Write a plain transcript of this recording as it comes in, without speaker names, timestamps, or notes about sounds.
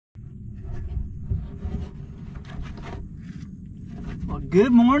Well,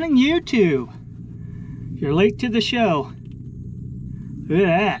 good morning, YouTube. You're late to the show. Look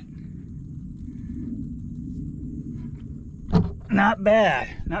at that. Not bad.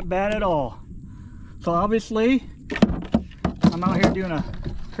 Not bad at all. So obviously, I'm out here doing a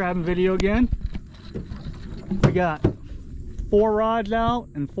crabbing video again. We got 4 rods out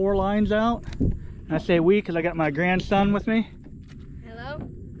and 4 lines out. I say we because I got my grandson with me. Hello,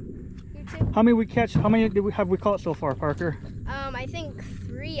 YouTube. How many we catch? How many have we caught so far, Parker? I think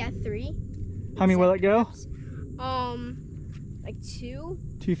 3 at 3. How many will it go? Like 2.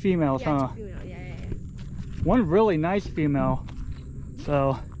 2 females, Yeah, huh? 2 female. Yeah. One really nice female.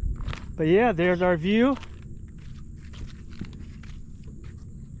 So, but yeah, there's our view.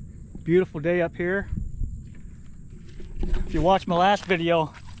 Beautiful day up here. If you watched my last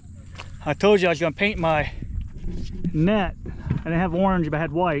video, I told you I was going to paint my net. I didn't have orange, but I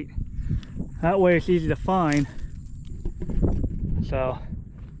had white. That way it's easy to find. So,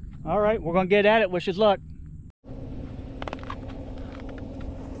 all right, we're going to get at it. Wish us luck.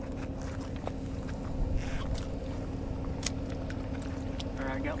 All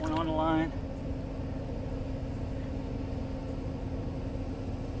right, got one on the line.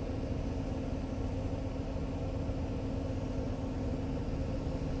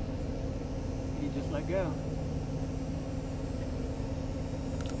 You just let go.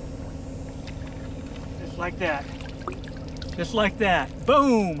 Just like that. Just like that.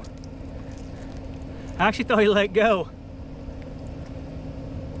 Boom! I actually thought he let go.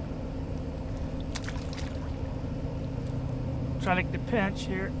 Trying to get the pinch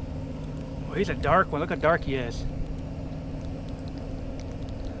here. Oh, he's a dark one. Look how dark he is.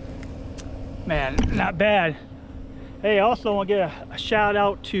 Man, not bad. Hey, also want to get a shout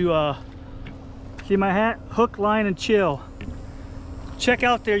out to, see my hat? Hook, Line, and Chill. Check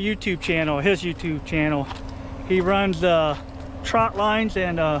out their YouTube channel, his YouTube channel. He runs trot lines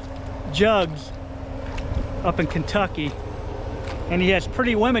and jugs up in Kentucky. And he has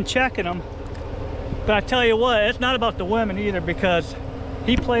pretty women checking them. But I tell you what, it's not about the women either, because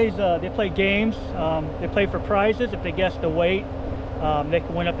he plays, they play games. They play for prizes. If they guess the weight, they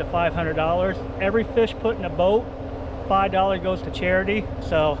can win up to $500. Every fish put in a boat, $5 goes to charity.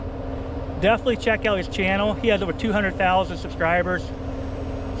 So definitely check out his channel. He has over 200,000 subscribers.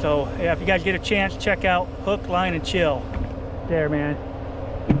 So yeah, if you guys get a chance, check out Hook, Line, and Chill. There, man.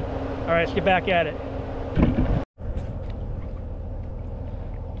 All right, let's get back at it.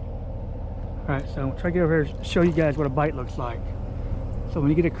 All right, so I'm trying to get over here to show you guys what a bite looks like. So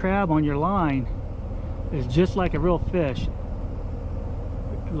when you get a crab on your line, it's just like a real fish.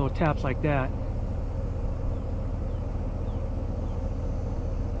 Little taps like that.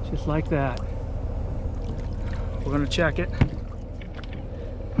 Just like that. We're gonna check it.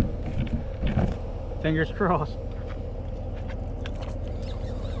 Fingers crossed.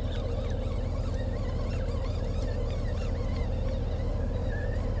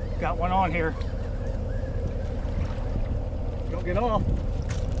 Got one on here. Don't get off.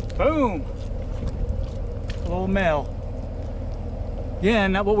 Boom! A little male. Yeah,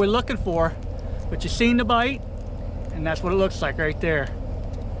 not what we're looking for, but you seen the bite, and that's what it looks like right there.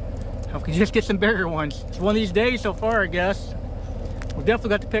 Hope we just get some bigger ones. It's one of these days so far, I guess. We definitely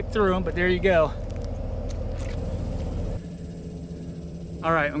got to pick through them, but there you go.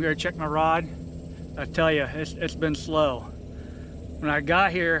 All right, I'm gonna check my rod. I tell you, it's been slow. When I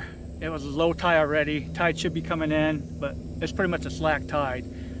got here, it was low tide already. Tide should be coming in, but it's pretty much a slack tide.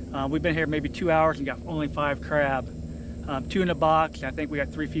 We've been here maybe 2 hours and got only 5 crab. 2 in the box, and I think we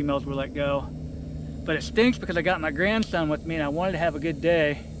got 3 females we let go. But it stinks because I got my grandson with me and I wanted to have a good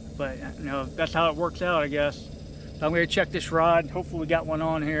day, but you know, that's how it works out, I guess. So I'm gonna check this rod. Hopefully we got one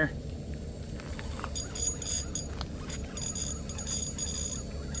on here.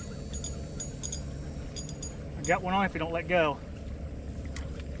 I got one on if you don't let go.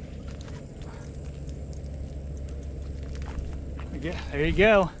 There you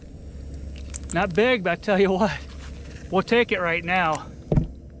go. Not big, but I tell you what, we'll take it right now.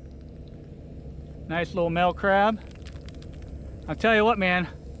 Nice little male crab. I'll tell you what, man,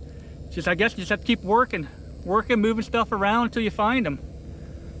 I guess you just have to keep working, moving stuff around until you find them.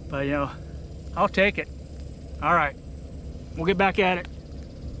 But you know, I'll take it. All right, we'll get back at it. If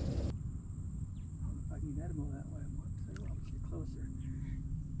I can get him that way, I want to get closer.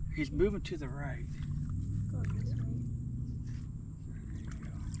 He's moving to the right. Go this way.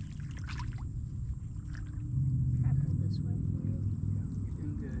 Try pull this way for you. You're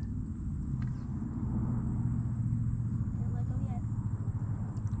doing good. Don't let go yet.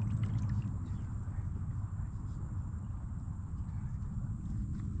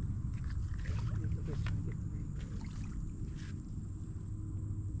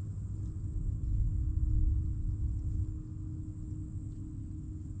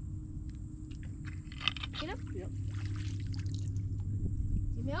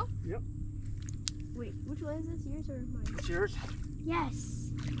 Male? Yep. Wait, which one is this? Yours or mine? It's yours.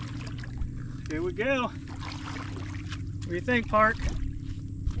 Yes. Here we go. What do you think, Park?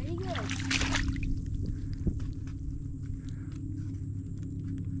 Very good.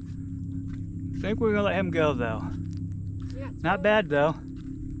 I think we're gonna let him go though. Yeah, Not bad though.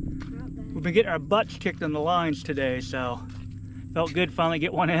 Not bad. We've been getting our butts kicked on the lines today, so felt good finally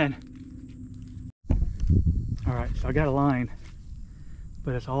get one in. All right, so I got a line,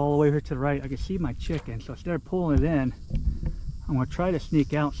 but it's all the way here to the right. I can see my chicken, so instead of pulling it in, I'm gonna try to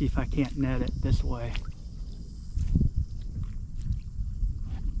sneak out and see if I can't net it this way.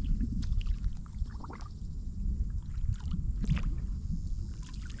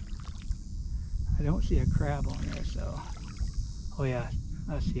 I don't see a crab on there, so. Oh yeah,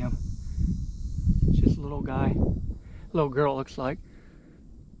 I see him. It's just a little guy. Little girl, it looks like.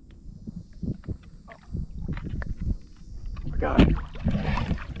 Got it.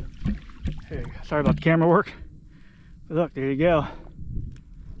 Hey, sorry about the camera work. But look, there you go.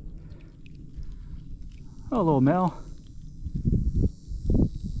 Oh, little Mel.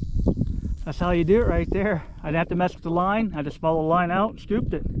 That's how you do it right there. I didn't have to mess with the line. I just followed the line out and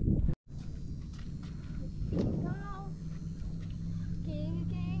scooped it.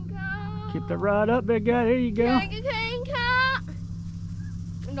 Keep the rod up, big guy. There you go.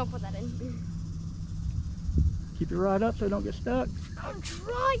 Don't put that in. Keep your rod up so it don't get stuck. I'm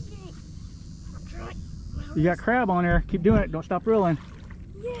trying. You got crab on there. Keep doing it. Don't stop reeling.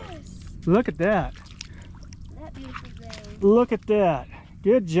 Yes. Look at that. That beautiful thing. Look at that.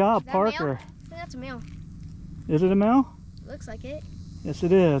 Good job, Is that Parker. male? I think that's a male. Is it a male? Looks like it. Yes,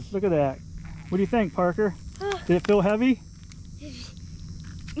 it is. Look at that. What do you think, Parker? Did it feel heavy?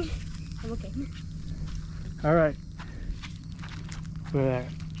 I'm okay. All right. Look at that.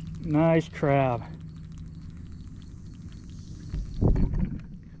 Nice crab.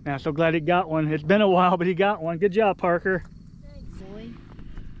 Man, I'm so glad he got one. It's been a while, but he got one. Good job, Parker. Thanks, boy.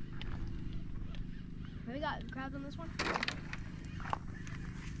 Have we got crabs on this one?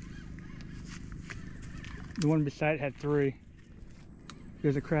 The one beside it had 3.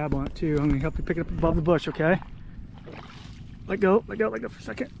 There's a crab on it too. I'm gonna help you pick it up above the bush, okay? Let go for a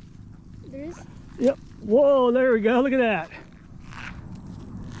second. There is Yep. Whoa, there we go. Look at that.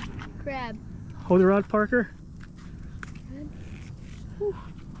 crab. Hold the rod, Parker.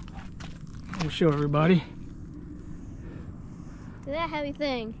 We'll show everybody. Look at that heavy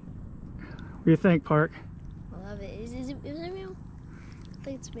thing. What do you think, Park? I love it. Is it male? I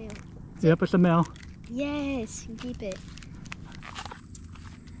think it's male. Yep, it's a male. Yes, you can keep it.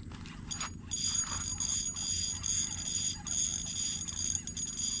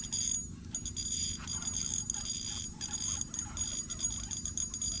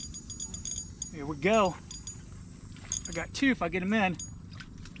 Here we go. I got 2 if I get them in.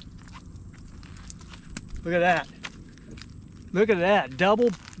 Look at that. Look at that.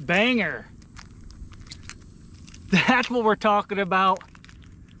 Double banger. That's what we're talking about.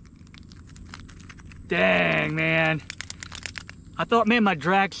 Dang, man. I thought, man, my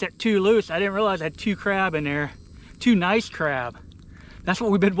drag set too loose. I didn't realize I had 2 crab in there. 2 nice crab. That's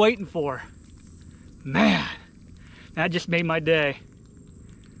what we've been waiting for. Man, that just made my day.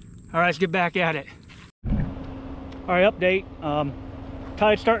 All right, let's get back at it. All right, update.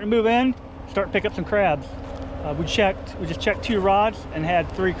 Tide's starting to move in. Start to pick up some crabs. We just checked 2 rods and had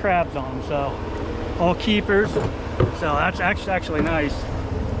 3 crabs on them, so all keepers. So that's actually nice.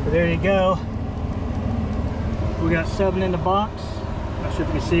 But there you go. We got 7 in the box. Not sure if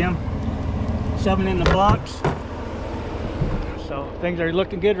you can see them. 7 in the box. So things are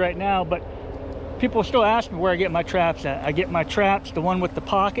looking good right now, but people still ask me where I get my traps at. I get my traps, the one with the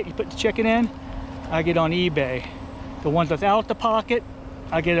pocket you put the chicken in, I get on eBay. The ones without the pocket,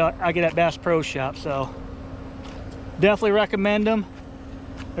 I get at Bass Pro Shop. So definitely recommend them.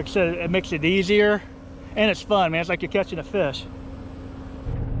 Like I said, it makes it easier and it's fun, man. It's like you're catching a fish.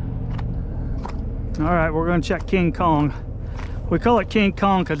 All right, we're gonna check King Kong. We call it King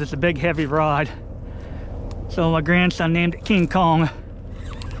Kong because it's a big heavy rod. So my grandson named it King Kong.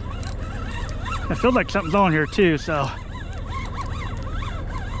 I feel like something's on here too, so.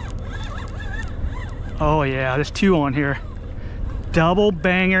 Oh yeah, there's 2 on here. Double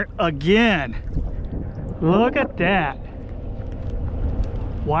banger again. Look at that.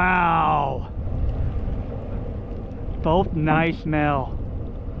 Wow. Both nice smell.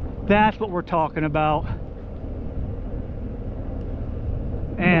 That's what we're talking about.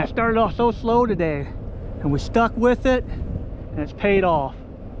 And it started off so slow today, and we stuck with it, and it's paid off.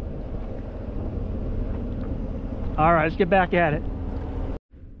 All right, let's get back at it.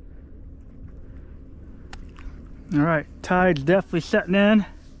 All right, tide's definitely setting in.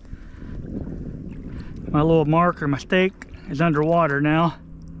 My little marker, my stake, is underwater now.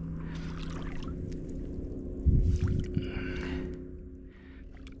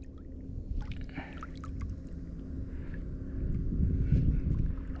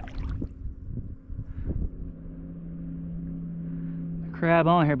 Crab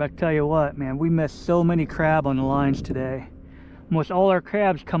on here, but I tell you what, man, we missed so many crab on the lines today. Almost all our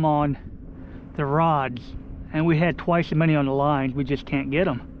crabs come on the rods, and we had twice as many on the lines. We just can't get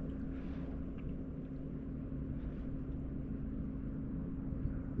them.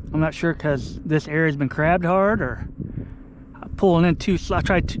 I'm not sure because this area's been crabbed hard, or I'm pulling in too slow. I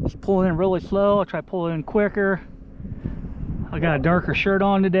tried pulling in really slow. I tried pulling in quicker. I got a darker shirt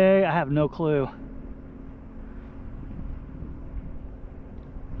on today. I have no clue.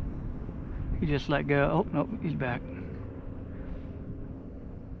 He just let go. Oh, nope, he's back.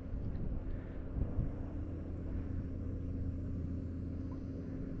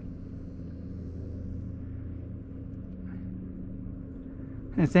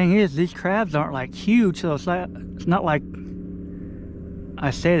 And the thing is, these crabs aren't like huge, so it's not like I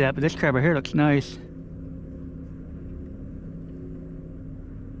say that, but this crab right here looks nice.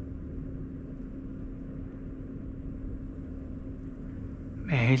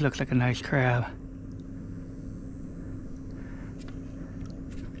 Man, he looks like a nice crab.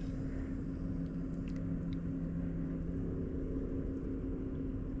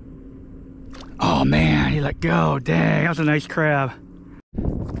 Oh man, he let go. Dang, that was a nice crab.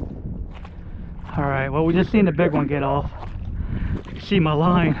 Alright, well, we just seen the big one get off. You can see my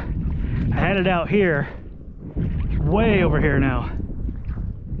line. I had it out here. It's way over here now.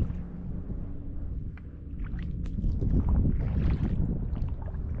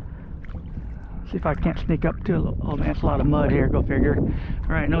 See if I can't sneak up to a little. Oh man, it's a lot of mud here, go figure.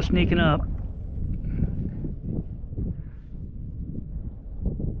 Alright, no sneaking up.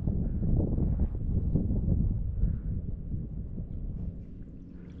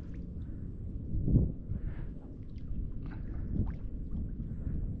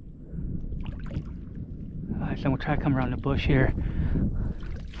 Alright, so I'm gonna try to come around the bush here.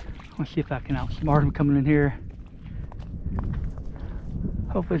 I want to see if I can outsmart him coming in here.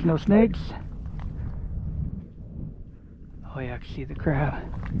 Hopefully there's no snakes. Oh yeah, I can see the crab.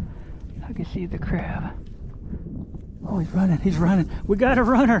 I can see the crab. Oh, he's running, he's running. We got a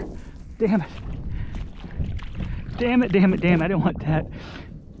runner. Damn it. Damn it, damn it, damn it. I didn't want that.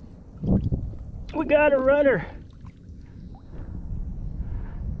 We got a runner.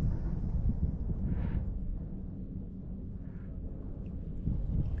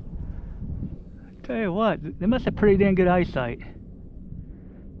 Tell you what, they must have pretty damn good eyesight.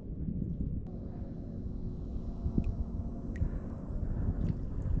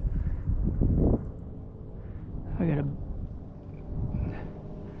 I got a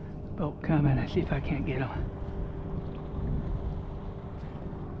boat coming. Let's see if I can't get him.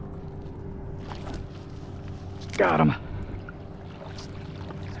 Got him.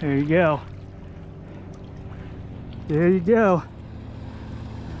 There you go. There you go.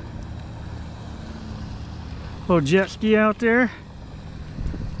 Little jet ski out there.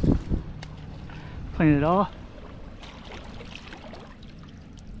 Clean it off.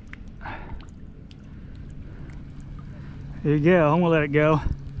 There you go. I'm gonna let it go.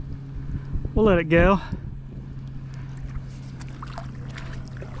 We'll let it go.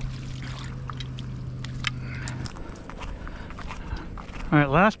 All right,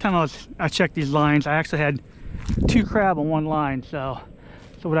 last time I checked these lines, I actually had 2 crab on one line. So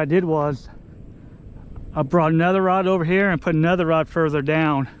what I did was I brought another rod over here and put another rod further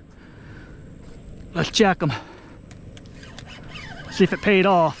down. Let's check them. See if it paid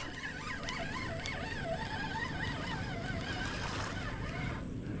off.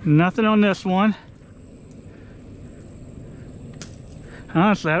 Nothing on this one.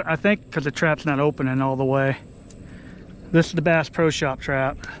 Honestly, I think because the trap's not opening all the way. This is the Bass Pro Shop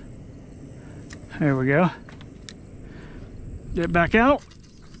trap. There we go. Get it back out.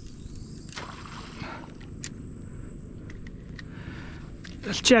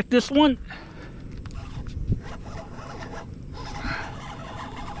 Let's check this one.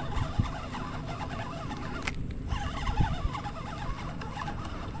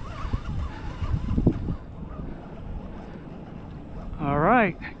 All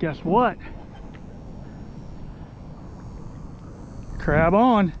right, guess what? Crab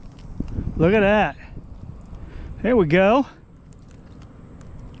on. Look at that. There we go.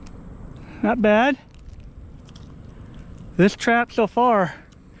 Not bad. This trap so far,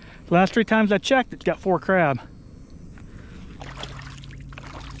 the last 3 times I checked, it's got 4 crab.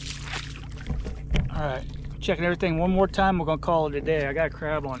 All right, checking everything one more time. We're gonna call it a day. I got a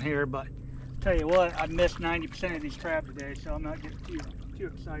crab on here, but Tell you what, I missed 90% of these crab today, so I'm not getting too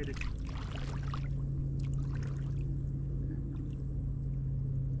excited.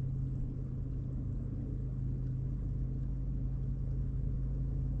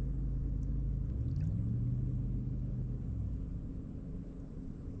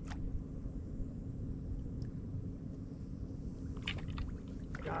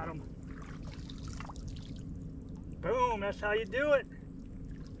 Got him. Boom, that's how you do it.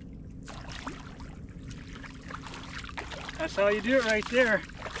 That's how you do it right there.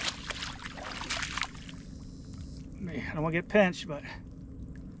 I don't want to get pinched, but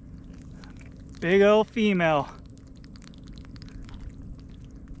big old female.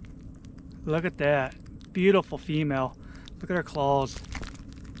 Look at that. Beautiful female. Look at her claws.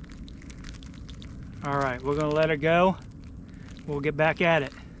 All right, we're going to let her go. We'll get back at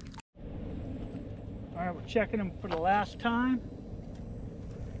it. All right, we're checking them for the last time.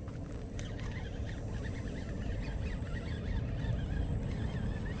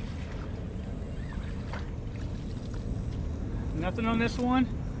 Nothing on this one.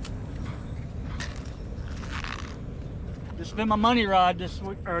 This has been my money rod this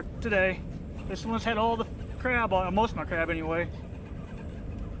week, or today. This one's had all the crab on, most of my crab anyway.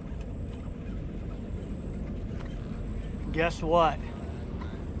 Guess what?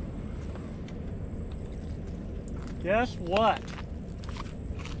 Guess what?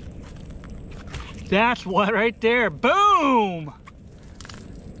 That's what right there. Boom!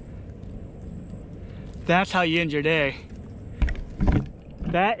 That's how you end your day.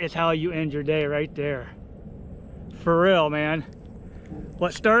 That is how you end your day right there. For real, man.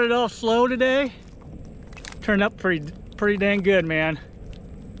 What started off slow today turned up pretty dang good, man.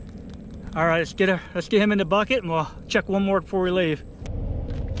 All right, let's get him in the bucket, and we'll check one more before we leave.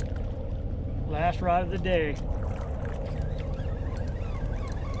 Last rod of the day.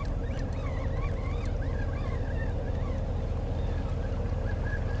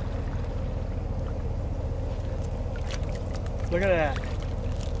 Look at that.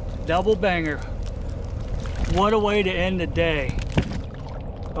 Double banger. What a way to end the day.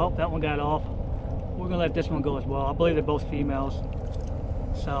 Oh, that one got off. We're gonna let this one go as well. I believe they're both females.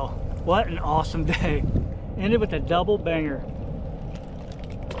 So, what an awesome day. Ended with a double banger.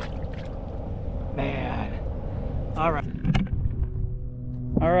 Man. All right.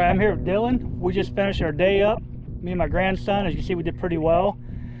 All right, I'm here with Dylan. We just finished our day up. Me and my grandson, as you see, we did pretty well.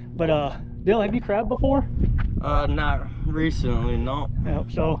 But Dylan, have you crabbed before? Not recently, no. Yeah,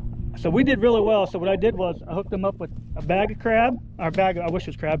 so we did really well. So what I did was I hooked him up with a bag of crab, or a bag, I wish it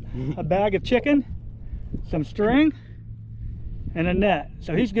was crab, a bag of chicken, some string, and a net.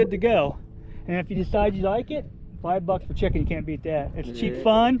 So he's good to go. And if you decide you like it, $5 for chicken, you can't beat that. It's cheap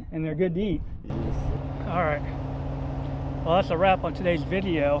fun, and they're good to eat. All right. Well, that's a wrap on today's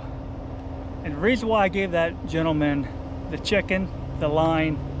video. And the reason why I gave that gentleman the chicken, the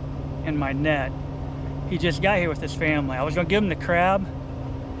line, and my net, he just got here with his family. I was gonna give him the crab,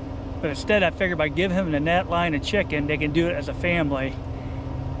 but instead I figured by giving him the net, line, and chicken, they can do it as a family.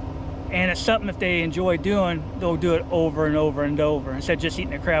 And it's something if they enjoy doing, they'll do it over and over and over instead of just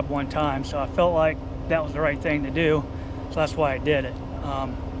eating the crab one time. So I felt like that was the right thing to do. So that's why I did it.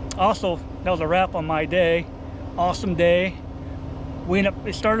 Also, that was a wrap on my day. Awesome day.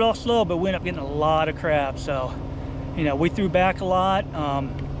 It started off slow, but we ended up getting a lot of crab. So, you know, we threw back a lot.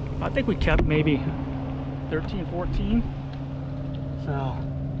 I think we kept maybe 13, 14. So,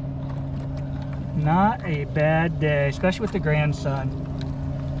 not a bad day, especially with the grandson.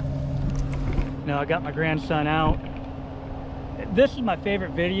 Now I got my grandson out. This is my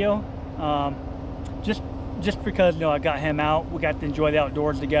favorite video, just because, you know, I got him out. We got to enjoy the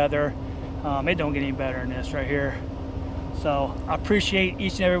outdoors together. It don't get any better than this right here. So I appreciate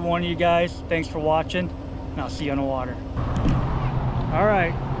each and every one of you guys. Thanks for watching, and I'll see you on the water. All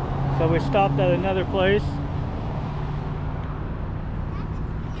right, so we stopped at another place.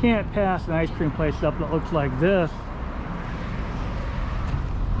 Can't pass an ice cream place up that looks like this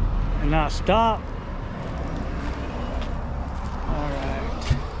and not stop. All right,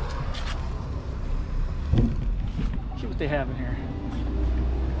 see what they have in here.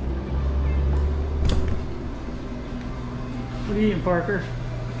 What are you eating, Parker?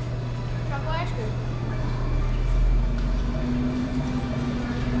 Chocolate ice cream.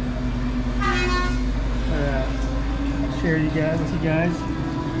 Share with you guys.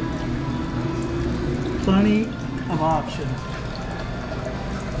 Plenty of options.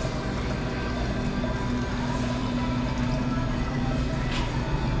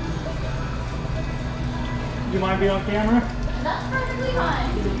 Do you mind being on camera? That's perfectly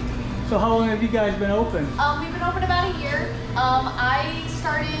fine. So how long have you guys been open? We've been open about a year. I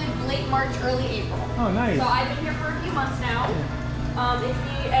started late March, early April. Oh, nice. So I've been here for a few months now. It's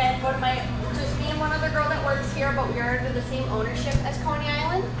me and just me and one other girl that works here, but we are under the same ownership as Coney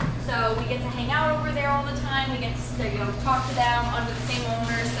Island. So we get to hang out over there all the time. We get to talk to them under the same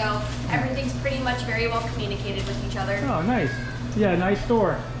owner. So everything's pretty much very well communicated with each other. Oh, nice. Yeah, nice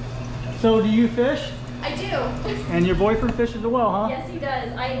store. So do you fish? I do. And your boyfriend fishes as well, huh? Yes, he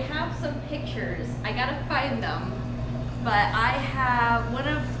does. I have some pictures. I gotta find them. But I have one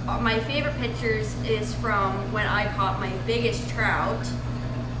of my favorite pictures is from when I caught my biggest trout.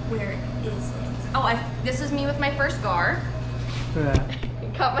 Where is it? Oh, this is me with my first gar. Yeah.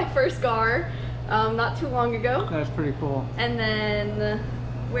 Caught my first gar not too long ago. That's pretty cool. And then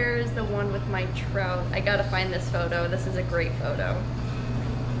where is the one with my trout? I gotta find this photo. This is a great photo.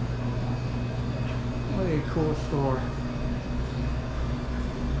 What a cool store.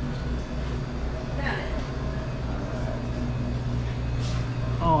 Found it.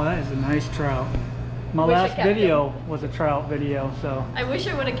 Oh, that is a nice trout. My Wish I last kept video was a trout video, so. I wish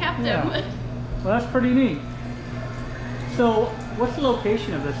I would have kept Yeah. him. Well, that's pretty neat. So, what's the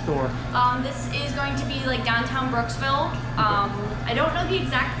location of this store? This is going to be like downtown Brooksville. I don't know the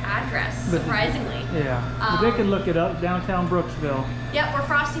exact address, But- surprisingly. Yeah, but they can look it up, downtown Brooksville. Yep, we're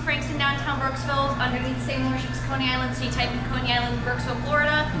Frosty Franks in downtown Brooksville, underneath the same ownership as Coney Island. So you type in Coney Island, Brooksville,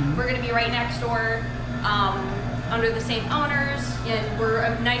 Florida. We're going to be right next door, under the same owners. And we're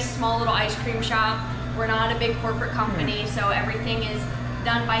a nice, small little ice cream shop. We're not a big corporate company, so everything is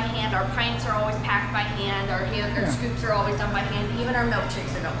done by hand. Our pints are always packed by hand. Our scoops are always done by hand. Even our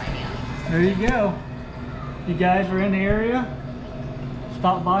milkshakes are done by hand. There you go. If you guys are in the area,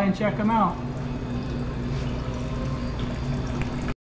 stop by and check them out.